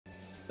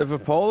If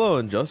Apollo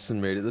and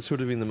Justin made it, this would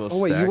have been the most. Oh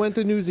wait, you went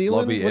to New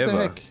Zealand? lobby What ever. the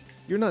heck?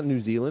 You're not New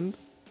Zealand.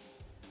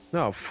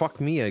 No, fuck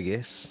me, I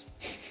guess.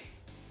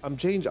 I'm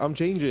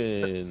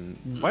changing.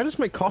 Why does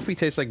my coffee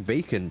taste like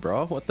bacon,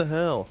 bro? What the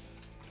hell?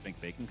 Drink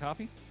bacon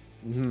coffee?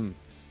 Mm-hmm.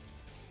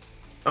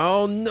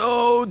 Oh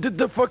no! Did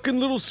the fucking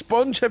little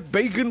sponge have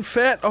bacon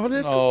fat on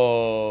it?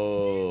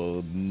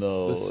 Oh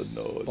no, The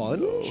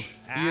sponge?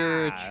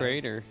 You're a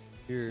traitor.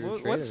 You're a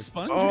traitor. What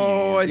sponge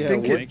Oh, are I you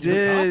think using it to make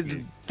your did.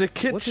 coffee? The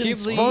kitchen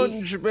Ghibli?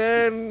 sponge,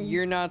 man.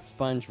 You're not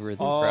sponge worthy.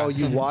 Oh, bro.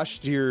 you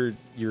washed your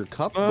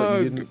cup, but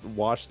you didn't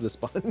wash the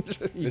sponge.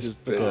 You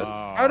just took it.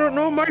 I don't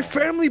know. My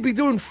family be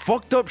doing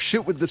fucked up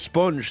shit with the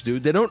sponge,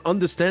 dude. They don't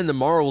understand the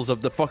morals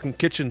of the fucking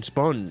kitchen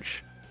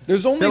sponge.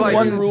 There's only Like,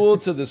 one rule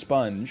to the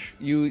sponge.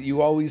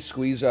 You always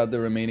squeeze out the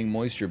remaining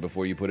moisture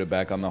before you put it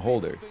back on the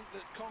holder.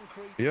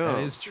 Yeah.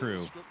 That is true.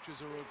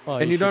 Oh,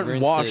 And you should don't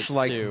rinse wash it,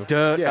 like too.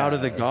 dirt out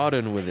of the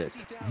garden with it.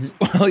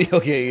 Well,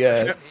 okay,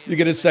 yeah. You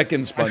get a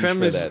second sponge for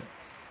family's- that.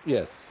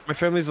 Yes. My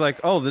family's like,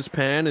 oh, this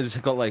pan has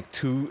got like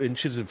 2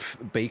 inches of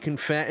bacon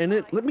fat in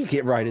it. Let me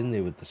get right in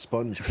there with the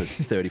sponge for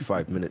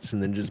 35 minutes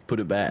and then just put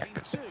it back.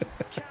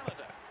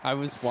 I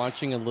was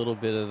watching a little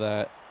bit of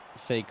that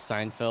fake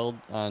Seinfeld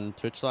on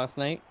Twitch last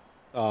night,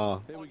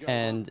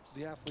 and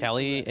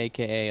Kelly,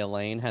 aka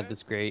Elaine, had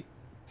this great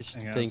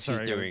Hang on, thing sorry,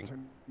 she's I gotta doing.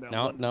 turn down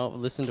No, the- no,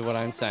 listen to what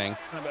I'm saying.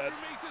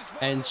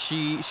 And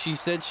she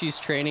said she's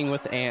training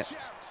with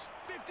ants.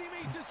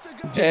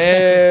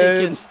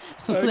 They Ants.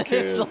 can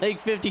Okay. lift like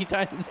 50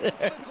 times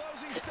there.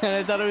 And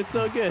I thought it was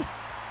so good.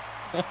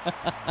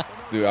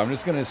 Dude, I'm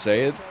just gonna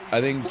say it.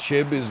 I think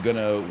Chib is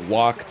gonna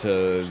walk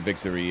to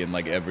victory in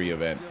like every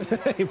event.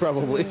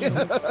 Probably.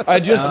 I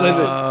just said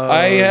that.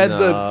 I had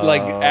the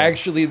like no.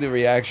 actually the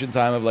reaction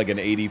time of like an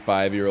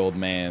 85-year-old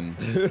man,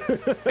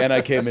 and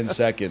I came in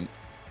second.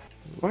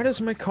 Why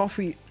does my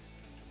coffee...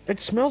 It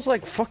smells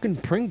like fucking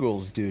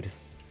Pringles, dude.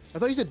 I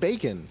thought you said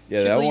bacon.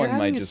 Yeah, that Chibli, you're one might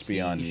having a just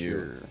be on you.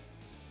 seizure.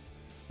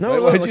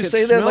 No, Why'd like, you it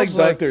say that like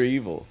smells Dr.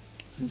 Evil?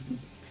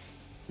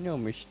 No,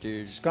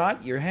 Mr.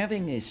 Scott, you're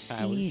having a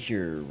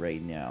seizure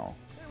right now.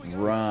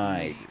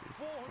 Right.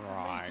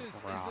 Right.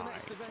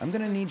 I'm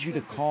gonna need you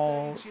to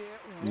call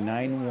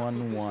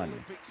 911.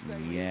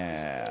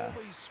 Yeah.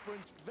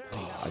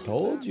 I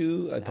told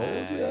you. I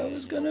told you I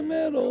was gonna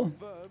meddle.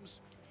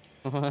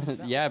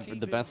 Yeah, but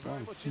the best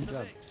one. Good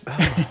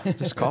job.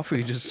 This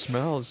coffee just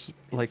smells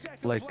like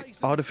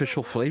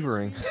artificial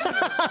flavoring.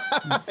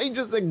 I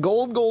just said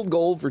gold, gold,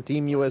 gold for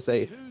Team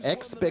USA.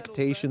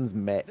 Expectations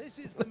met.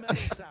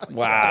 Everything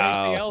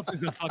Wow. else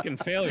is a fucking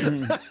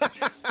failure.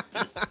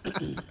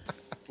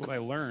 What I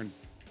learned.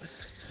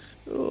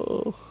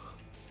 Oh.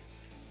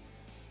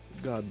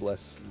 God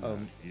bless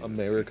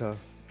America.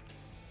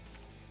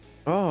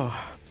 Oh,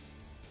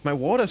 my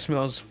water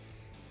smells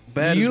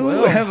bad You as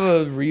well. have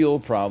a real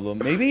problem.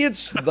 Maybe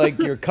it's like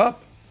your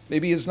cup.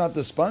 Maybe it's not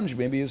the sponge.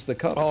 Maybe it's the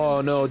cup. Oh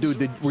no,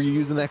 dude! Were you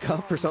using that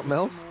cup for something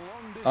else?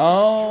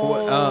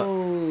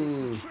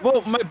 Oh.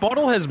 Well, my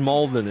bottle has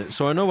mold in it,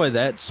 so I know why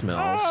that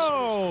smells.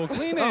 Oh,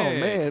 clean it. Oh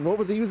man, what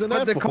was he using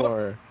But that the cup-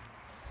 for?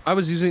 I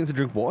was using it to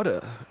drink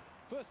water.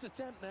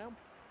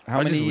 How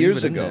I many just leave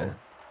years it in ago? there.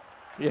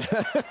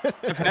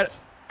 Yeah.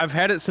 I've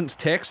had it since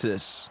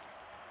Texas,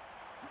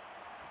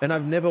 and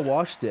I've never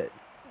washed it.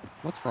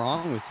 What's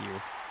wrong with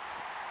you?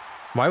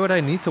 Why would I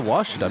need to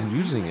wash it? I'm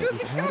using it.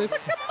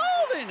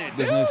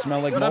 Doesn't it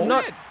smell like But I'm mold?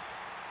 not.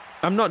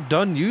 I'm not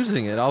done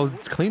using it. I'll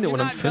clean it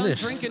when I'm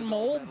finished. Drinking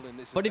mold?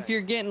 But if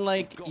you're getting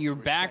like your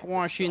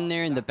backwash in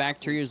there and the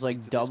bacteria is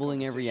like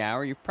doubling every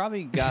hour, you've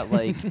probably got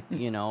like,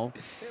 you know,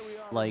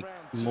 like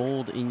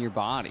mold in your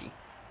body.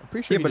 I'm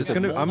pretty sure Yeah, you but just it's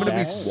gonna. said I'm gonna be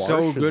backwash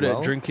so as good well.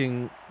 at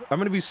drinking. I'm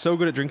gonna be so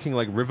good at drinking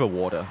like river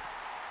water.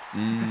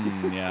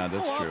 Yeah,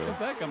 that's What true. is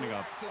that coming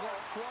up?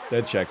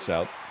 That checks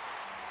out.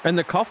 And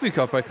the coffee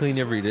cup I clean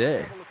every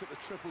day.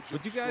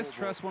 Would you guys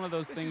trust one of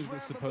those things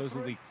that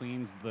supposedly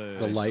cleans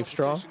The life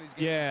straw?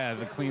 Yeah,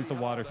 that cleans the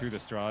water through the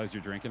straw as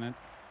you're drinking it?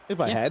 If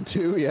I had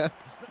to, yeah.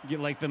 Get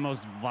like the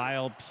most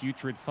vile,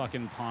 putrid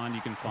fucking pond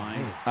you can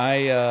find.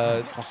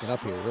 Fuck it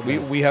up here.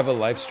 We have a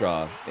life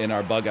straw in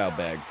our bug out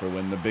bag for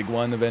when the big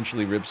one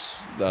eventually rips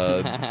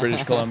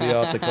British Columbia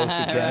off the coast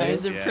of Canada.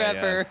 He's a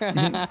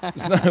prepper.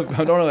 It's not,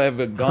 I don't have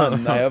a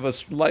gun. I have a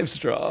life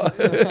straw.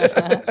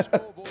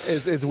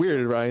 It's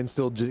weird. Ryan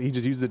still he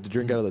just uses it to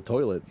drink out of the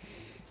toilet.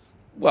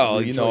 Well,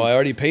 Weird you know, choice. I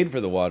already paid for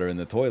the water in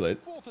the toilet.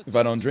 If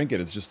I don't drink it,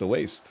 it's just a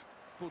waste.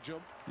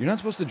 You're not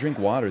supposed to drink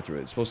water through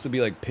it. It's supposed to be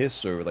like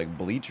piss or like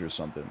bleach or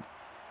something.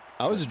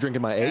 I was just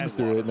drinking my eggs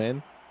through it,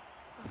 man.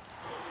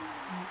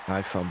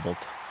 I fumbled.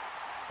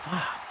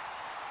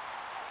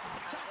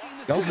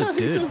 Y'all God,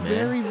 did he's a good, man.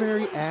 very,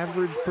 very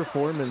average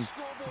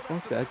performance.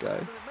 Fuck that guy.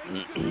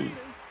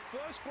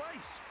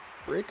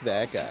 Frick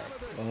that guy.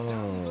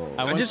 Oh.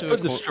 I went just to put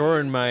a the straw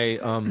in my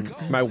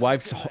my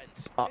wife's.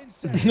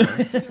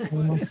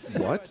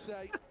 What?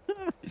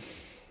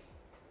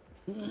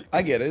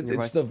 I get it.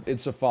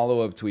 It's a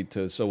follow-up tweet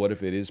to so what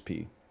if it is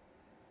pee?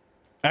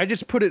 I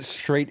just put it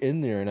straight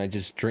in there and I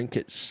just drink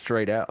it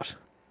straight out.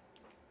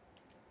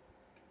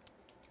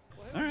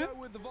 All right.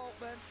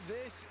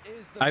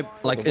 I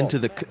like into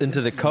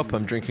the cup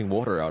I'm drinking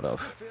water out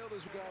of.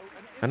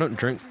 I don't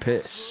drink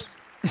piss.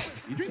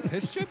 You drink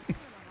piss, Chip?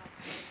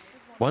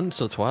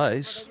 Once or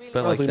twice,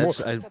 but like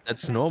Honestly,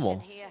 that's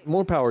normal.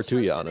 More power to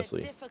you,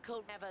 honestly.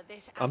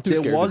 I'm too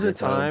scared There was to a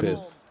drink my own time.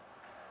 piss.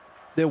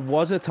 There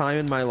was a time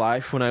in my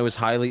life when I was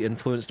highly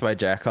influenced by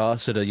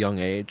Jackass at a young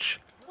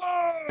age,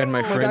 and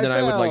my friend and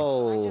I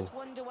would like.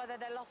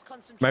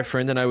 My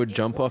friend and I would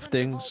jump off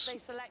things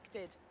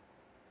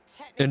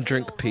and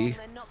drink pee.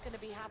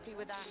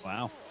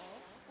 Wow.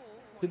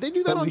 Did they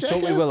do that But on we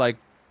Jackass?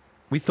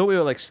 we thought we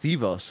were like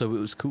Steve-O, so it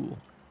was cool.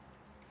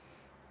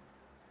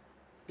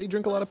 They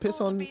drink a lot of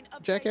piss on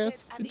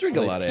Jackass? You drink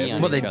a lot of Pee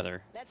on Well, each they-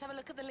 other.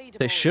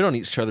 They shit on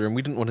each other, and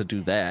we didn't want to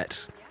do that.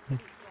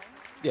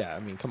 Yeah, I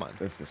mean, come on.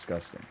 That's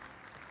disgusting.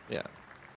 Yeah.